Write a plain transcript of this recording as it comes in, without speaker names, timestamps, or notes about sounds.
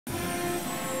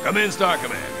Come in, Star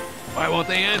Command. Why won't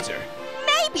they answer?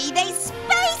 Maybe they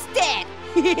spaced it!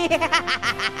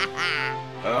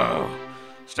 Oh.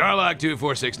 Starlock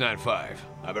 24695.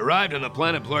 I've arrived on the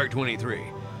planet Blurg 23.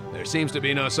 There seems to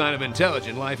be no sign of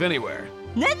intelligent life anywhere.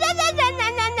 Hey,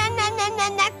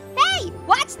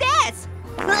 what's this?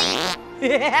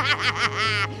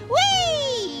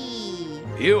 Whee!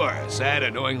 You are a sad,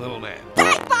 annoying little man.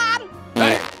 Dive bomb!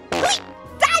 Hey,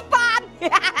 Dive bomb!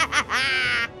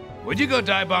 would you go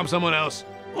dive bomb someone else?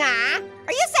 Nah,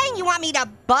 are you saying you want me to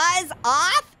buzz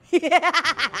off?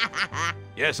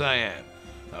 Yes, I am.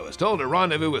 I was told to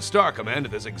rendezvous with Star Command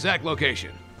at this exact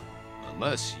location.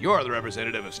 Unless you're the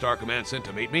representative of Star Command sent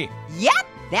to meet me. Yep,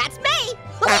 that's me!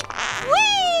 Whee!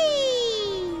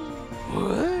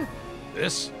 What?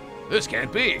 This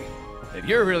can't be. If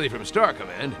you're really from Star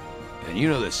Command, and you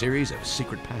know the series of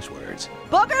secret passwords.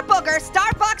 Booger booger,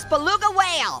 Starbucks beluga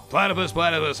whale. Platypus,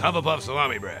 platypus, Hufflepuff,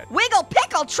 salami bread. Wiggle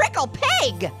pickle trickle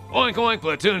pig. Oink oink,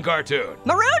 platoon cartoon.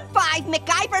 Maroon 5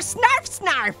 MacGyver snarf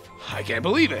snarf. I can't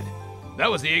believe it. That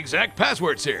was the exact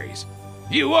password series.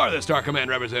 You are the Star Command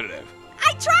representative.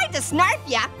 I tried to snarf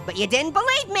ya, but you didn't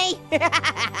believe me.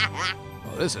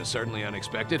 Well, this is certainly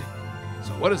unexpected.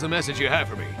 So what is the message you have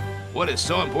for me? What is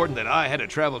so important that I had to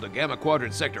travel to Gamma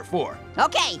Quadrant Sector 4?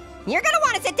 Okay, you're gonna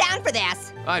want to sit down for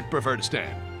this. I'd prefer to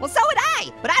stand. Well, so would I,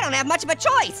 but I don't have much of a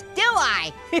choice, do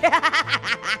I?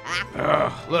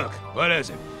 Oh, look, what is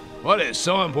it? What is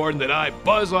so important that I,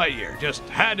 Buzz Lightyear, just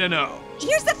had to know?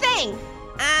 Here's the thing.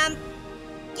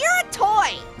 You're a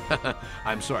toy.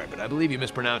 I'm sorry, but I believe you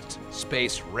mispronounced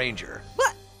Space Ranger.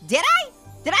 What? Did I?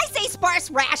 Did I say sparse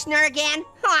rationer again?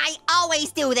 Oh, I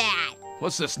always do that.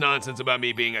 What's this nonsense about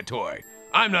me being a toy?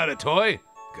 I'm not a toy.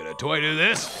 Could a toy do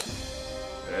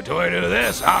this? Could a toy do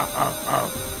this?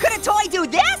 Could a toy do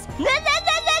this?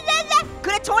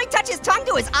 Could a toy touch his tongue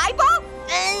to his eyeball?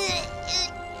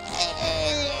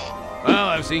 Well,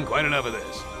 I've seen quite enough of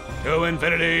this. To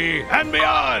infinity and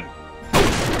beyond!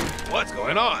 What's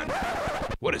going on?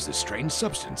 What is this strange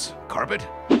substance? Carpet?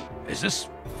 Is this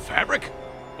fabric?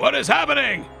 What is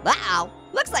happening? Uh-oh.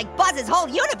 Looks like Buzz's whole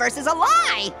universe is a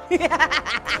lie.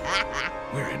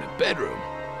 We're in a bedroom.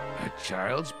 A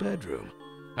child's bedroom.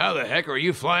 How the heck are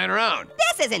you flying around?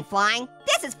 This isn't flying.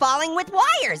 This is falling with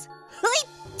wires.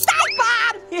 Dive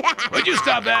bomb! Would you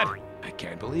stop that? I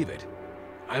can't believe it.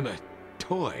 I'm a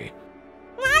toy.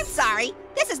 I'm sorry.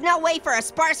 This is no way for a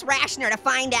sparse rationer to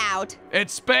find out.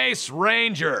 It's Space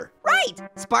Ranger. Right,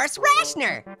 sparse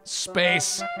rationer.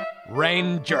 Space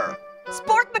Ranger.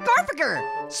 Spork McGorfiger.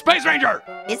 Space Ranger!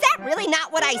 Is that really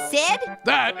not what I said?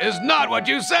 That is not what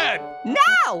you said!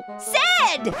 No,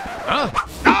 said! Huh?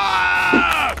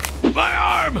 Ah! My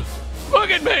arm! Look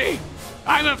at me!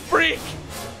 I'm a freak!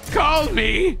 Call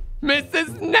me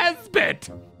Mrs. Nesbit!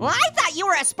 Well, I thought you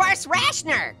were a sparse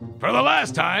rationer. For the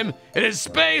last time, it is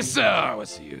space. Oh,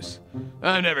 what's the use?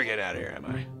 I'll never get out of here, am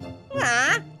I?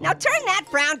 Now turn that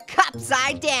frown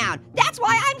upside down. That's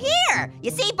why I'm here.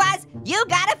 You see, Buzz, you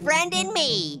got a friend in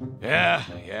me.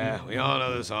 Yeah, we all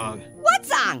know the song. What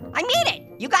song? I mean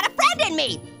it. You got a friend in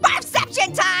me.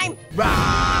 Barfception time.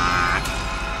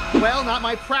 Well, not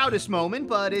my proudest moment,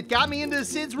 but it got me into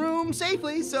Sid's room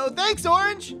safely, so thanks,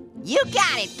 Orange. You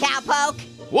got it, cowpoke.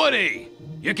 Woody,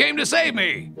 you came to save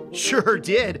me. Sure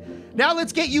did. Now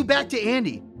let's get you back to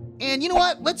Andy. And you know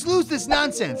what? Let's lose this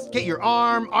nonsense. Get your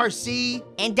arm, RC.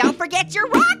 And don't forget your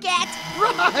rocket.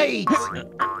 Right!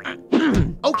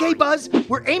 Okay, Buzz,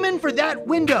 we're aiming for that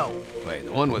window. Wait,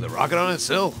 the one with the rocket on its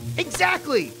sill?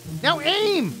 Exactly! Now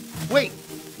aim! Wait,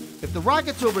 if the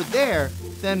rocket's over there,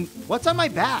 then what's on my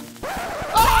back?